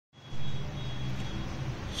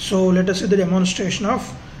So let us see the demonstration of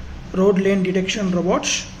road lane detection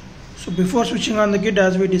robots. So before switching on the kit,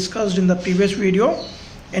 as we discussed in the previous video,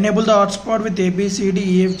 enable the hotspot with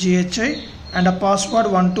ABCDEFGHI and a password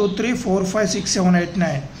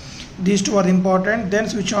 123456789. These two are important. Then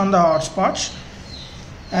switch on the hotspots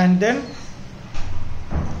and then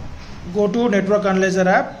go to network analyzer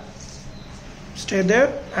app, stay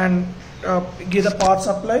there and give the power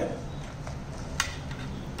supply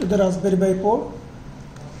to the Raspberry Pi port.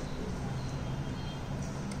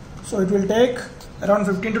 So it will take around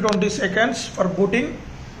 15 to 20 seconds for booting,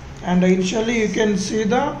 and initially you can see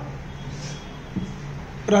the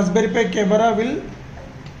Raspberry Pi camera will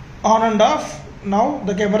on and off. Now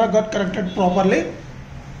the camera got connected properly,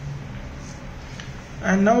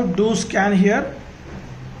 and now do scan here.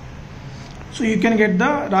 So you can get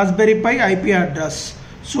the Raspberry Pi IP address.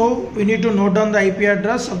 So we need to note down the IP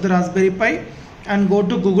address of the Raspberry Pi and go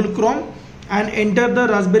to Google Chrome and enter the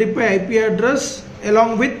Raspberry Pi IP address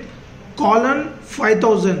along with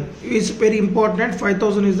 :5000 is very important.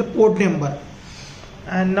 5000 is the port number,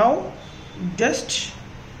 and now just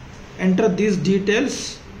enter these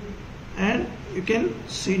details and you can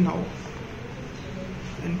see now.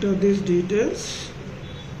 Enter these details.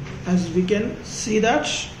 As we can see that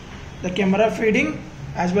the camera feeding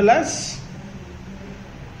as well as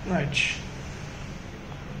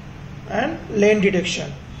and lane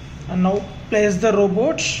detection, and now place the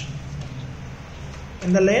robot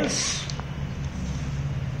in the lanes.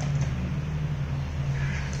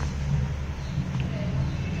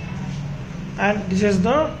 And this is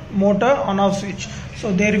the motor on off switch.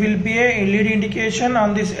 So there will be a LED indication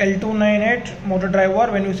on this L298 motor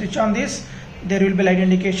driver. When you switch on this, there will be light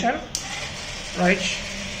indication, right?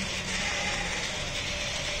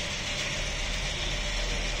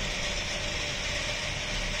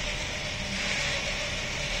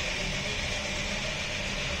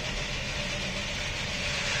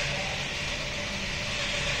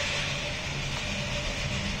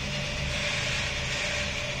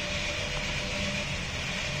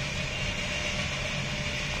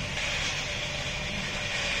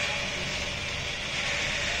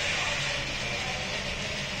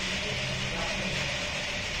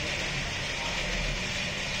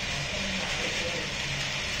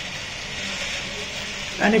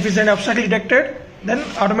 And if it's an obstacle detected, then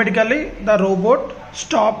automatically the robot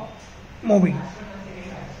stop moving,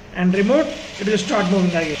 and remote, it will start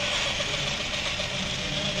moving again.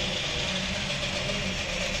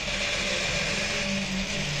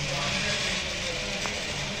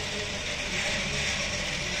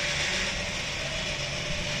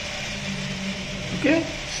 Okay,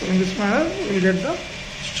 so in this manner we will get the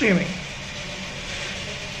streaming.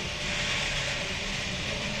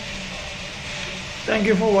 Thank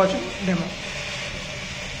you for watching demo.